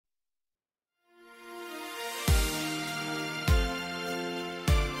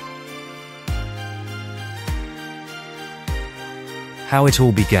how it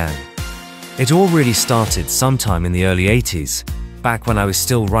all began. It all really started sometime in the early 80s, back when I was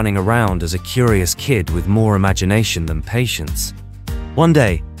still running around as a curious kid with more imagination than patience. One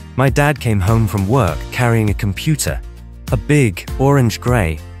day, my dad came home from work carrying a computer, a big,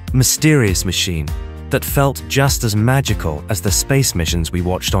 orange-gray, mysterious machine that felt just as magical as the space missions we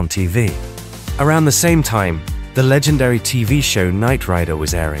watched on TV. Around the same time, the legendary TV show Knight Rider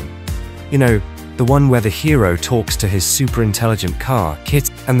was airing. You know, the one where the hero talks to his super intelligent car, KITT,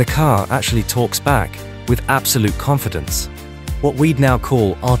 and the car actually talks back with absolute confidence. What we'd now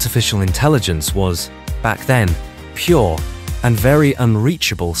call artificial intelligence was, back then, pure and very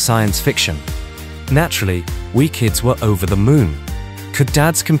unreachable science fiction. Naturally, we kids were over the moon. Could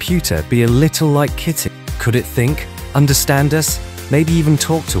Dad's computer be a little like KITT? Could it think, understand us, maybe even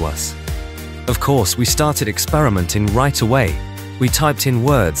talk to us? Of course, we started experimenting right away. We typed in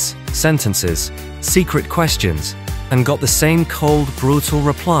words, sentences, secret questions, and got the same cold, brutal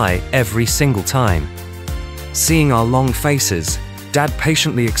reply every single time. Seeing our long faces, Dad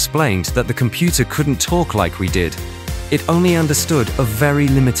patiently explained that the computer couldn't talk like we did. It only understood a very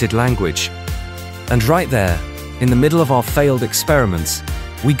limited language. And right there, in the middle of our failed experiments,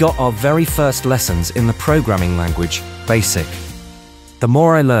 we got our very first lessons in the programming language, BASIC. The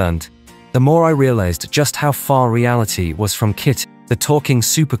more I learned, the more I realized just how far reality was from KITT, the talking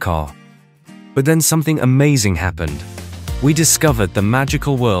supercar. But then something amazing happened. We discovered the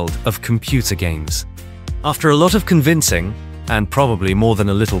magical world of computer games. After a lot of convincing, and probably more than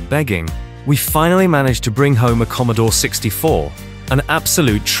a little begging, we finally managed to bring home a Commodore 64, an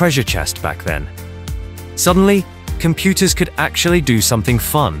absolute treasure chest back then. Suddenly, computers could actually do something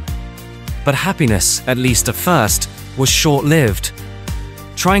fun. But happiness, at least at first, was short-lived.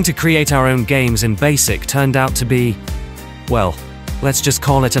 Trying to create our own games in BASIC turned out to be, well, let's just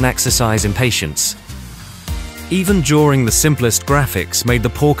call it an exercise in patience. Even drawing the simplest graphics made the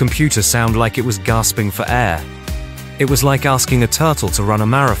poor computer sound like it was gasping for air. It was like asking a turtle to run a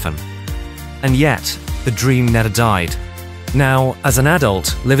marathon. And yet, the dream never died. Now, as an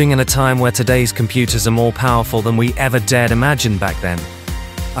adult, living in a time where today's computers are more powerful than we ever dared imagine back then,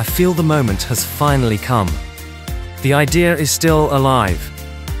 I feel the moment has finally come. The idea is still alive,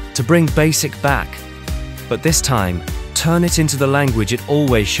 to bring BASIC back, but this time, turn it into the language it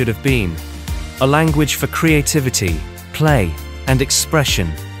always should have been. A language for creativity, play, and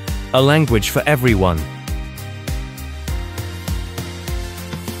expression. A language for everyone.